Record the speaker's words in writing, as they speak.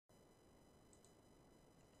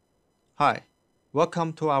Hi,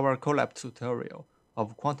 welcome to our Colab tutorial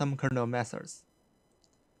of quantum kernel methods.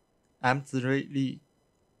 I'm Zhi Li.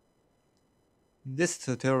 This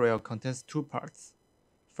tutorial contains two parts.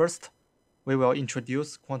 First, we will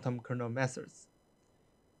introduce quantum kernel methods.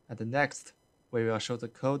 And next, we will show the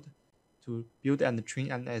code to build and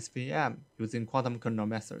train an SVM using quantum kernel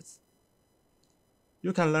methods.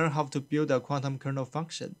 You can learn how to build a quantum kernel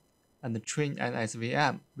function and train an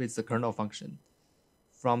SVM with the kernel function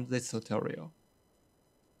from this tutorial.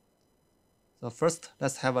 So first,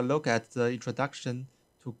 let's have a look at the introduction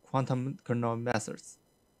to quantum kernel methods.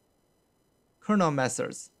 Kernel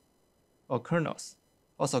methods, or kernels,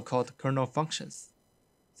 also called kernel functions.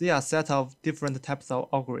 They are a set of different types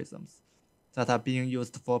of algorithms that are being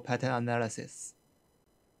used for pattern analysis.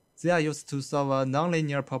 They are used to solve a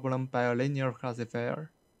nonlinear problem by a linear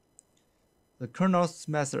classifier. The kernel's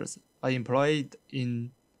methods are employed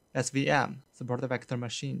in SVM, support vector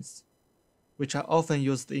machines, which are often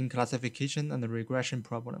used in classification and regression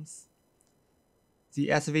problems. The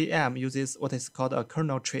SVM uses what is called a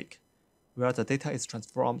kernel trick, where the data is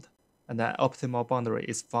transformed and an optimal boundary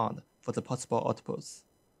is found for the possible outputs.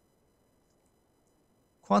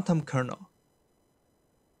 Quantum kernel.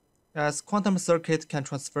 As quantum circuit can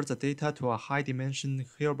transfer the data to a high-dimension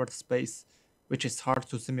Hilbert space, which is hard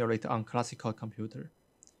to simulate on classical computer.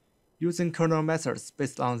 Using kernel methods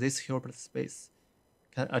based on this Hilbert space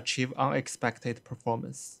can achieve unexpected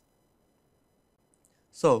performance.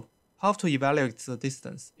 So, how to evaluate the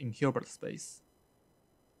distance in Hilbert space?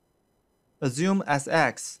 Assume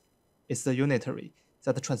Sx is the unitary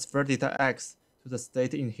that transfers data x to the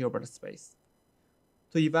state in Hilbert space.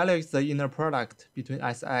 To evaluate the inner product between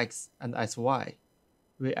Sx and Sy,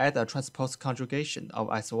 we add a transpose conjugation of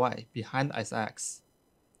Sy behind Sx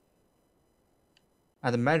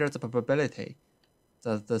and measure the probability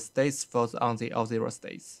that the states falls on the all-zero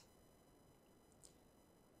states.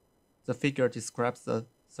 The figure describes the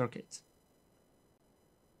circuit.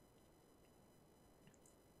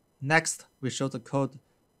 Next, we show the code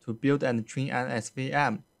to build and train an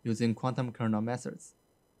SVM using quantum kernel methods.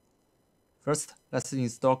 First, let's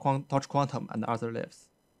install TorchQuantum and other libs.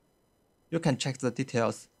 You can check the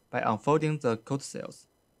details by unfolding the code cells,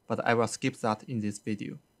 but I will skip that in this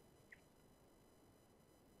video.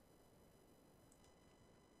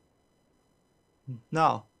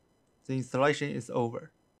 Now, the installation is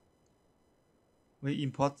over. We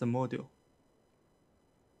import the module.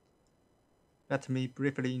 Let me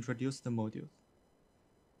briefly introduce the module.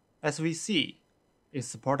 As we see, it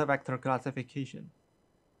supports vector classification.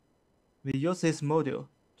 We use this module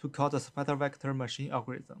to call the spider vector machine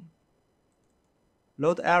algorithm.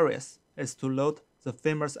 Load areas is to load the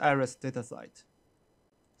famous areas dataset.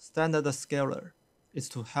 Standard scaler is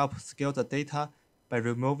to help scale the data by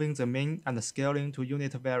removing the mean and scaling to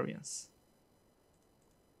unit variance.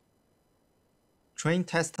 Train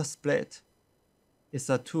test split is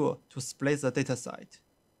a tool to split the dataset.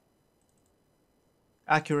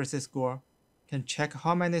 Accuracy score can check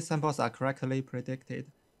how many samples are correctly predicted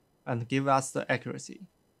and give us the accuracy.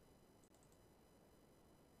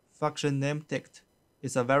 Function name dict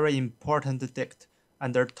is a very important dict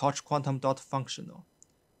under TorchQuantum.functional.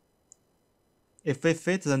 If we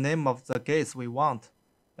fit the name of the gates we want,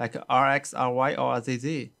 like Rx, Ry, or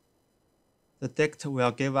ZZ, the dict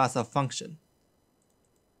will give us a function.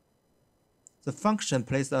 The function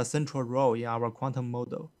plays a central role in our quantum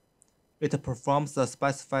model. It performs the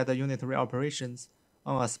specified unitary operations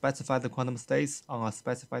on a specified quantum states on a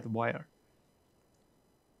specified wire.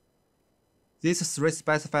 These three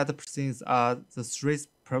specified things are the three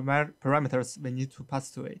parameters we need to pass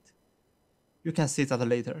to it. You can see that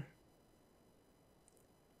later.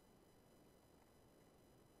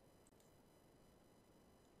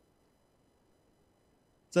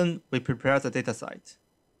 Then we prepare the dataset.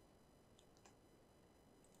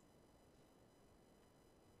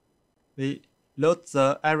 We load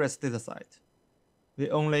the iris dataset. We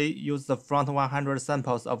only use the front 100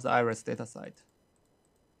 samples of the iris dataset.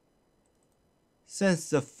 Since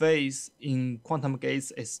the phase in quantum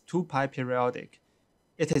gates is 2π periodic,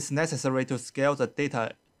 it is necessary to scale the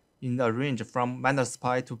data in a range from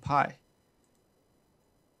 -π to π.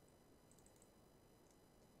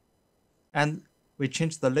 And we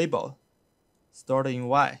change the label stored in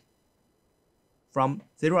y from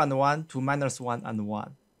 0 and 1 to -1 and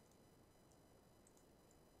 1.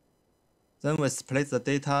 Then we split the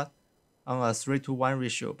data on a 3:1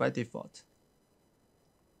 ratio by default.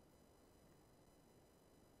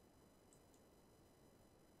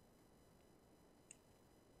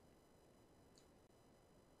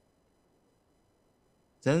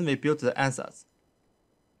 Then we build the answers.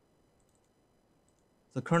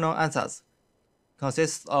 The kernel ansatz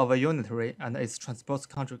consists of a unitary and its transpose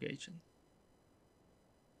conjugation.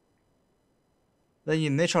 When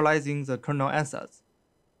initializing the kernel ansatz,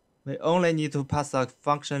 we only need to pass a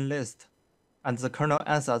function list, and the kernel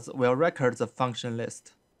ansatz will record the function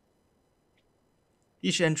list.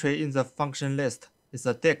 Each entry in the function list is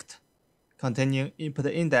a dict containing input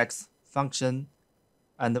index, function,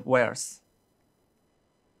 and wheres.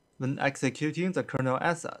 When executing the kernel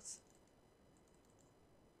ansatz,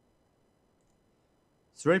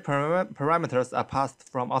 3 parameters are passed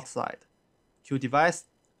from outside: QDevice,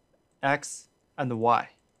 X, and Y.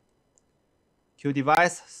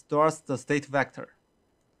 QDevice stores the state vector.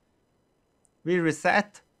 We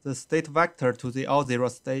reset the state vector to the all-zero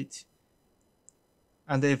state.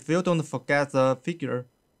 And if you don't forget the figure,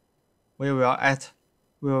 we will act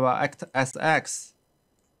as X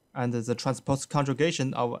and the transpose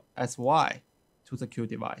conjugation of SY to the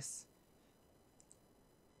QDevice.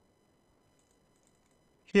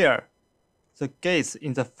 Here, the gates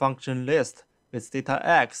in the function list with data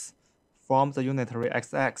X form the unitary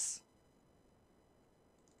XX.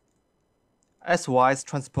 SY's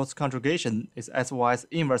transpose conjugation is SY's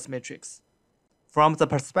inverse matrix. From the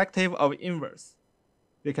perspective of inverse,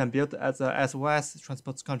 we can build as a SY's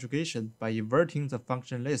transpose conjugation by inverting the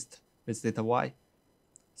function list with data Y.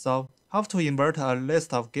 So, how to invert a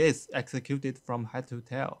list of gates executed from head to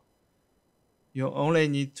tail? You only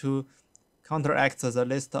need to counteract the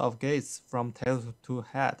list of gates from tail to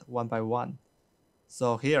head one by one.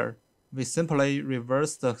 So here, we simply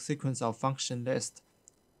reverse the sequence of function list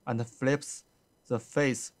and flips the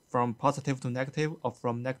phase from positive to negative or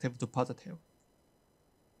from negative to positive.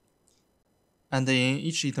 And in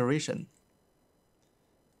each iteration,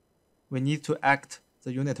 we need to act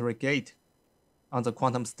the unitary gate on the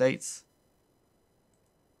quantum states.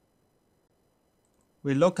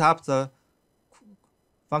 We look up the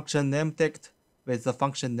function name dict with the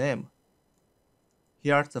function name.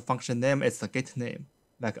 Here, the function name is the gate name,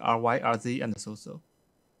 like ry, rz, and so.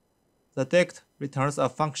 The dict returns a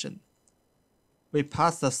function. We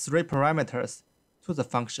pass the 3 parameters to the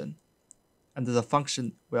function, and the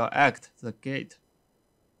function will act the gate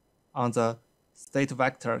on the state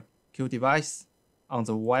vector QDevice on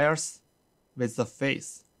the wires with the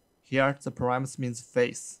phase. Here, the parameters means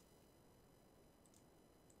phase.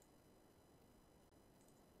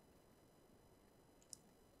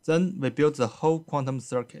 Then we build the whole quantum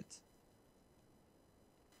circuit.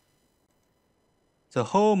 The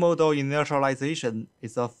whole model initialization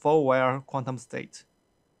is a 4-wire quantum state.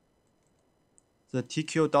 The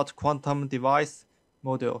TorchQuantum device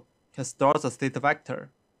module can store the state vector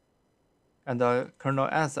and the kernel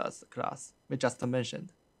ansatz class we just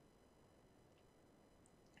mentioned.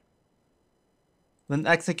 When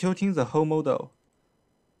executing the whole model,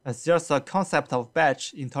 as there's a concept of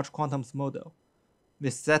batch in TorchQuantum's model, we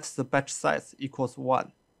set the batch size equals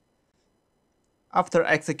 1. After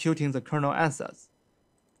executing the kernel ansatz,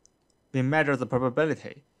 we measure the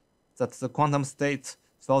probability that the quantum state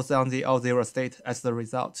falls on the all-zero state as the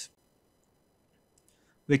result.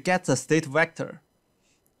 We get the state vector,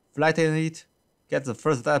 flatten it, get the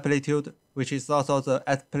first amplitude, which is also the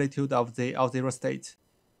amplitude of the all-zero state,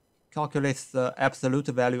 calculate the absolute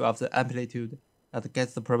value of the amplitude, and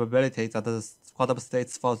get the probability that the quantum state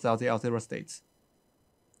falls on the all-zero state.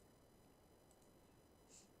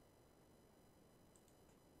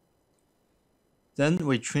 Then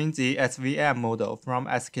we train the SVM model from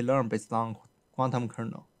sklearn based on quantum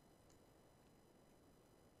kernel.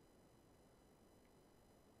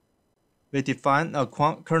 We define a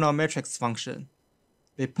kernel matrix function.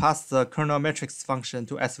 We pass the kernel matrix function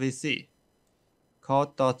to SVC,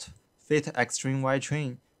 called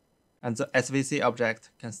 .fitExtremeYTrain, and the SVC object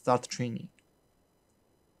can start training.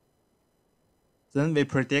 Then we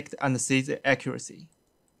predict and see the accuracy.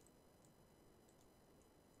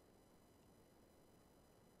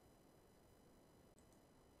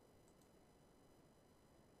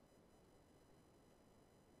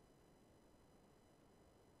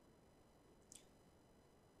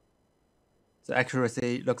 The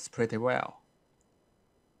accuracy looks pretty well.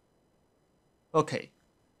 Okay,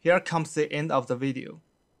 here comes the end of the video.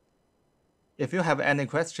 If you have any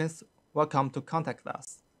questions, welcome to contact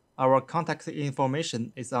us. Our contact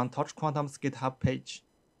information is on TorchQuantum's GitHub page.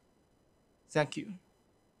 Thank you.